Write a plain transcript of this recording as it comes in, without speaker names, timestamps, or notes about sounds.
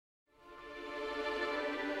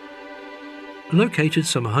Located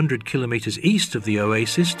some 100 kilometers east of the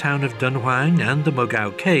oasis town of Dunhuang and the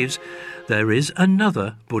Mogao Caves, there is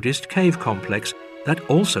another Buddhist cave complex that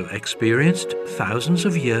also experienced thousands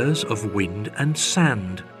of years of wind and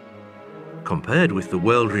sand. Compared with the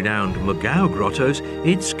world-renowned Mogao grottos,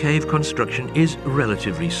 its cave construction is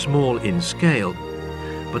relatively small in scale,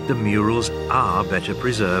 but the murals are better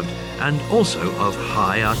preserved and also of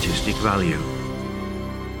high artistic value.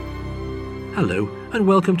 Hello, and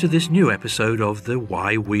welcome to this new episode of the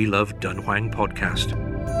Why We Love Dunhuang podcast.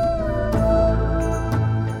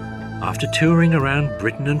 After touring around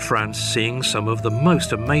Britain and France seeing some of the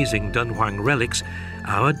most amazing Dunhuang relics,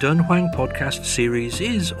 our Dunhuang podcast series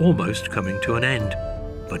is almost coming to an end.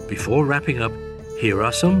 But before wrapping up, here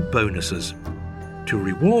are some bonuses. To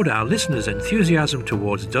reward our listeners' enthusiasm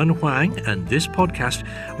towards Dunhuang and this podcast,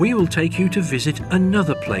 we will take you to visit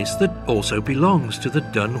another place that also belongs to the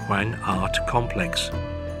Dunhuang Art Complex.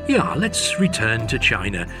 Yeah, let's return to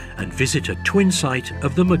China and visit a twin site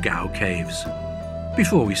of the Mogao Caves.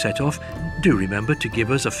 Before we set off, do remember to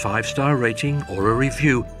give us a 5-star rating or a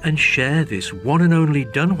review and share this one and only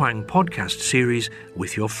Dunhuang podcast series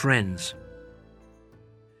with your friends.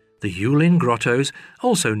 The Yulin Grottos,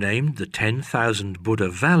 also named the 10,000 Buddha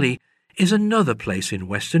Valley, is another place in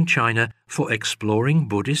Western China for exploring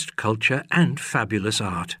Buddhist culture and fabulous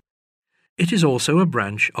art. It is also a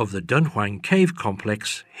branch of the Dunhuang Cave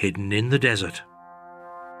Complex hidden in the desert.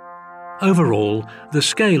 Overall, the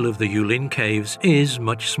scale of the Yulin Caves is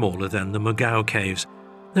much smaller than the Mogao Caves.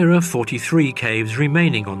 There are 43 caves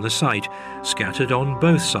remaining on the site, scattered on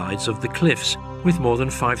both sides of the cliffs, with more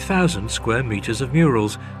than 5,000 square meters of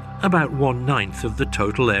murals, about 1/9 of the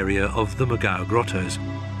total area of the Mogao Grottos.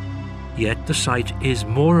 Yet the site is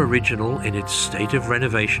more original in its state of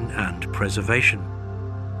renovation and preservation.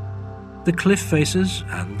 The cliff faces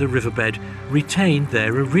and the riverbed retain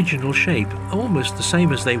their original shape, almost the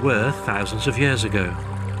same as they were thousands of years ago.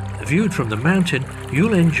 Viewed from the mountain,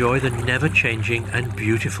 you'll enjoy the never-changing and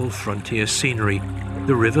beautiful frontier scenery.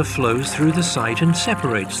 The river flows through the site and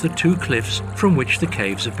separates the two cliffs from which the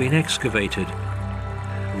caves have been excavated.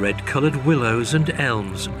 Red-coloured willows and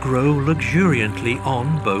elms grow luxuriantly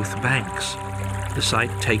on both banks. The site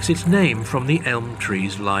takes its name from the elm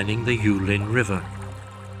trees lining the Yulin River.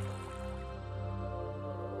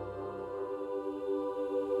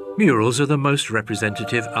 Murals are the most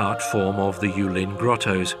representative art form of the Yulin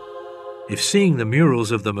Grottos. If seeing the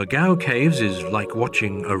murals of the Mogao Caves is like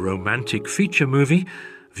watching a romantic feature movie,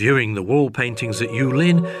 viewing the wall paintings at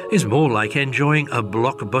Yulin is more like enjoying a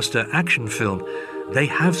blockbuster action film. They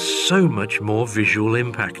have so much more visual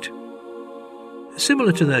impact.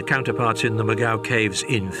 Similar to their counterparts in the Mogao Caves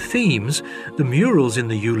in themes, the murals in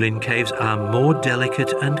the Yulin Caves are more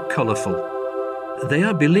delicate and colourful. They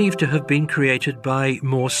are believed to have been created by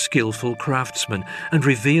more skillful craftsmen and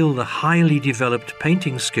reveal the highly developed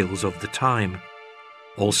painting skills of the time.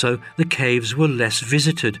 Also, the caves were less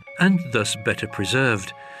visited and thus better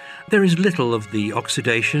preserved. There is little of the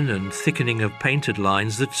oxidation and thickening of painted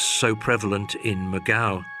lines that's so prevalent in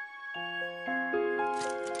Mogao.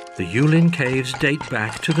 The Yulin Caves date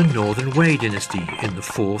back to the Northern Wei dynasty in the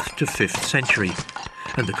 4th to 5th century,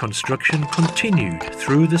 and the construction continued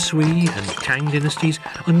through the Sui and Tang dynasties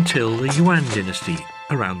until the Yuan dynasty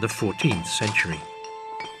around the 14th century.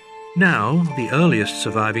 Now, the earliest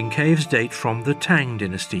surviving caves date from the Tang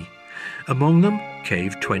dynasty. Among them,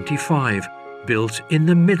 Cave 25, built in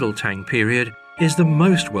the Middle Tang period, is the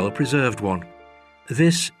most well-preserved one.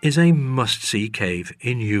 This is a must-see cave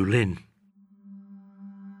in Yulin.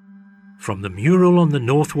 From the mural on the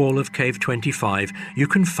north wall of Cave 25, you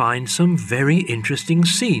can find some very interesting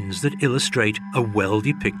scenes that illustrate a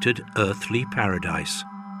well-depicted earthly paradise.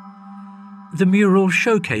 The mural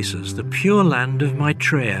showcases the Pure Land of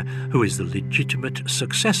Maitreya, who is the legitimate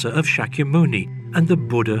successor of Shakyamuni and the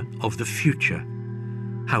Buddha of the future.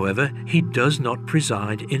 However, he does not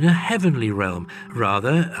preside in a heavenly realm.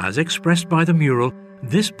 Rather, as expressed by the mural,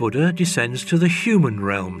 this Buddha descends to the human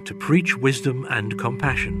realm to preach wisdom and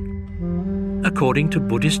compassion. According to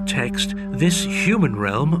Buddhist text, this human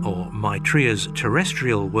realm, or Maitreya's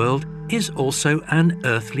terrestrial world, is also an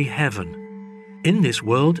earthly heaven. In this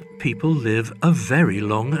world, people live a very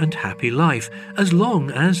long and happy life, as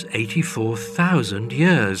long as 84,000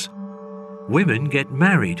 years. Women get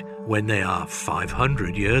married when they are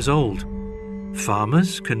 500 years old.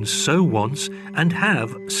 Farmers can sow once and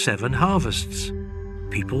have 7 harvests.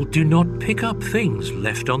 People do not pick up things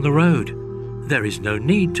left on the road. There is no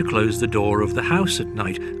need to close the door of the house at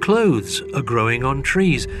night. Clothes are growing on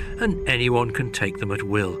trees, and anyone can take them at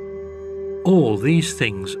will. All these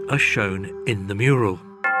things are shown in the mural.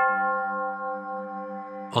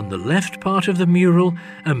 On the left part of the mural,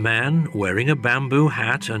 a man wearing a bamboo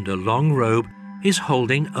hat and a long robe is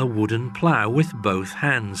holding a wooden plough with both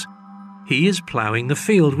hands. He is ploughing the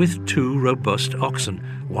field with 2 robust oxen,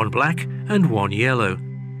 one black and one yellow.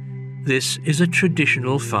 This is a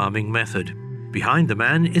traditional farming method. Behind the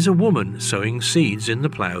man is a woman sowing seeds in the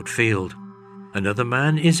ploughed field. Another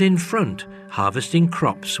man is in front, harvesting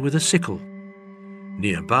crops with a sickle.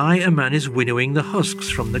 Nearby, a man is winnowing the husks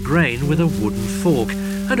from the grain with a wooden fork,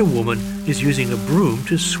 and a woman is using a broom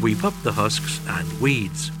to sweep up the husks and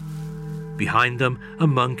weeds. Behind them, a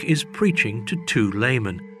monk is preaching to 2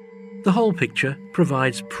 laymen. The whole picture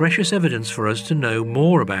provides precious evidence for us to know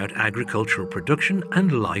more about agricultural production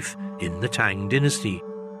and life in the Tang dynasty.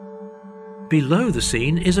 Below the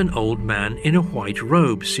scene is an old man in a white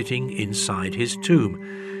robe sitting inside his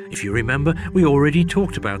tomb. If you remember, we already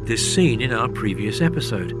talked about this scene in our previous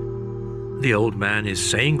episode. The old man is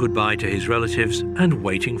saying goodbye to his relatives and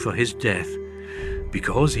waiting for his death.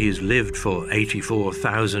 Because he has lived for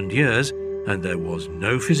 84,000 years and there was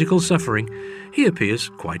no physical suffering, he appears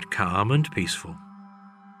quite calm and peaceful.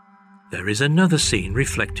 There is another scene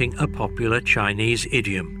reflecting a popular Chinese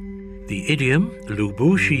idiom. The idiom "lu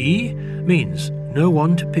bu shi" means no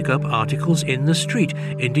one to pick up articles in the street,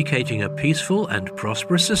 indicating a peaceful and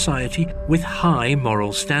prosperous society with high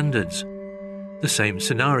moral standards. The same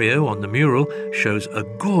scenario on the mural shows a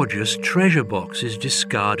gorgeous treasure box is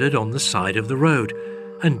discarded on the side of the road,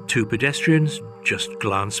 and 2 pedestrians just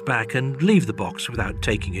glance back and leave the box without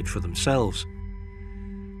taking it for themselves.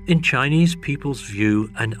 In Chinese people's view,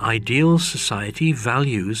 an ideal society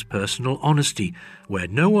values personal honesty, where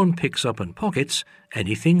no one picks up and pockets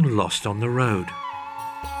anything lost on the road.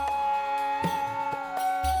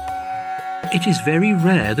 It is very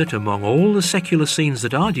rare that among all the secular scenes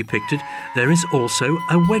that are depicted, there is also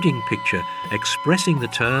a wedding picture expressing the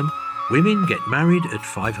term "women get married at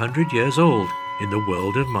 500 years old" in the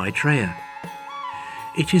world of Maitreya.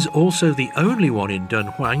 It is also the only one in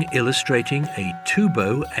Dunhuang illustrating a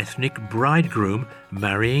Tubo ethnic bridegroom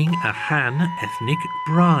marrying a Han ethnic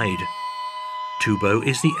bride. Tubo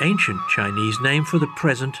is the ancient Chinese name for the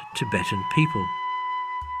present Tibetan people.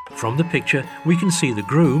 From the picture, we can see the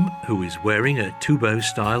groom, who is wearing a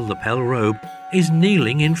Tubo-style lapel robe, is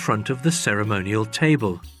kneeling in front of the ceremonial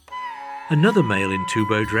table. Another male in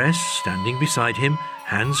Tubo dress, standing beside him,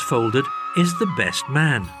 hands folded, is the best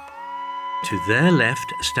man. To their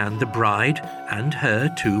left stand the bride and her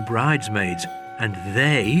 2 bridesmaids, and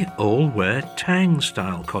they all wear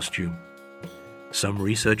Tang-style costume. Some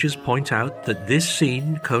researchers point out that this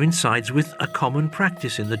scene coincides with a common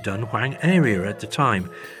practice in the Dunhuang area at the time.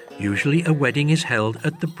 Usually a wedding is held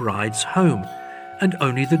at the bride's home, and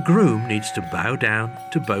only the groom needs to bow down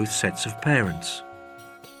to both sets of parents.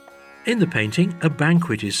 In the painting, a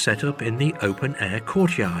banquet is set up in the open-air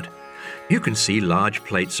courtyard. You can see large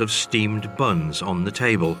plates of steamed buns on the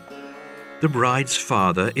table. The bride's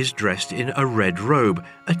father is dressed in a red robe,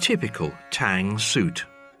 a typical Tang suit.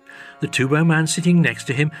 The Tubo man sitting next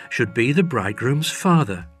to him should be the bridegroom's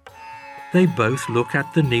father. They both look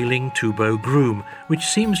at the kneeling Tubo groom, which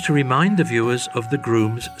seems to remind the viewers of the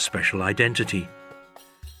groom's special identity.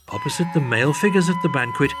 Opposite the male figures at the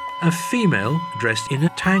banquet, a female dressed in a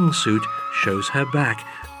Tang suit shows her back.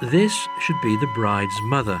 This should be the bride's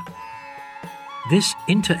mother. This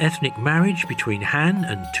interethnic marriage between Han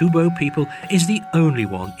and Tubo people is the only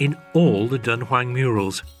one in all the Dunhuang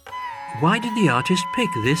murals. Why did the artist pick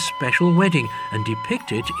this special wedding and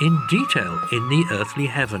depict it in detail in the earthly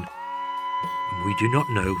heaven? We do not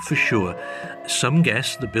know for sure. Some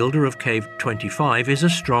guess the builder of Cave 25 is a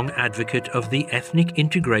strong advocate of the ethnic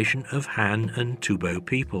integration of Han and Tubo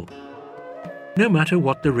people. No matter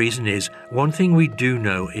what the reason is, one thing we do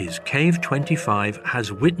know is Cave 25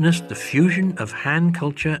 has witnessed the fusion of Han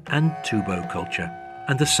culture and Tubo culture,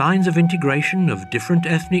 and the signs of integration of different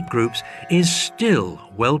ethnic groups is still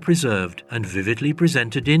well preserved and vividly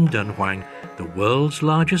presented in Dunhuang, the world's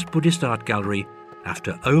largest Buddhist art gallery,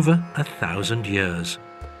 after over 1,000 years.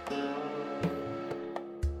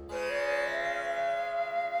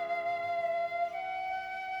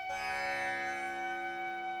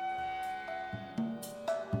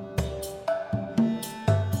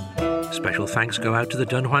 Special thanks go out to the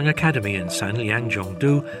Dunhuang Academy in Sanliang,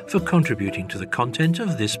 Zhongdu for contributing to the content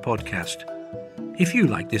of this podcast. If you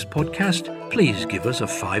like this podcast, please give us a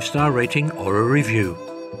 5-star rating or a review.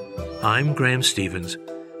 I'm Graham Stevens.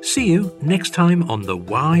 See you next time on the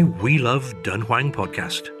Why We Love Dunhuang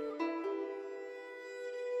podcast.